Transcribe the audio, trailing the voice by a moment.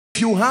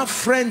you have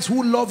friends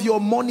who love your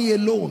money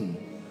alone,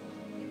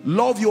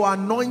 love your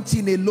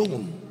anointing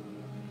alone,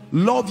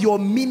 love your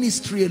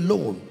ministry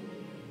alone,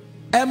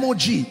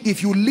 MOG,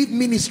 if you leave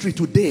ministry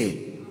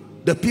today,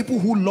 the people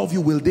who love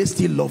you, will they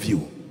still love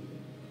you?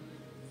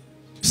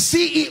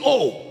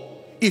 CEO,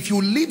 if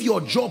you leave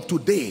your job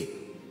today,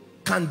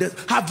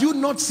 have you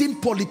not seen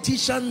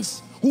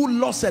politicians who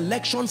lost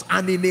elections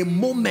and in a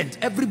moment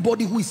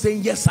everybody who is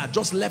saying yes sir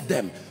just left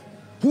them?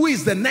 Who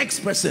is the next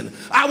person?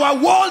 Our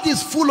world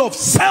is full of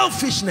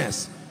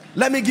selfishness.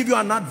 Let me give you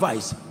an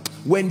advice.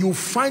 When you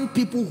find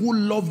people who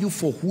love you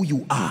for who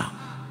you are,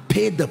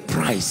 pay the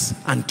price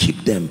and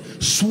keep them.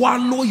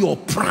 Swallow your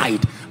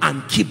pride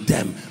and keep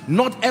them.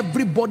 Not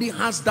everybody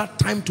has that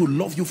time to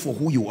love you for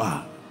who you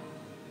are.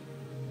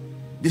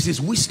 This is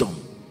wisdom.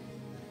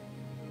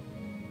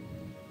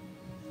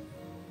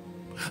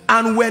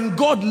 And when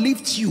God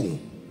lifts you,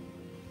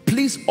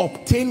 please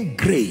obtain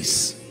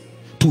grace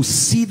to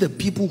see the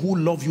people who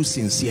love you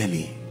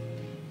sincerely.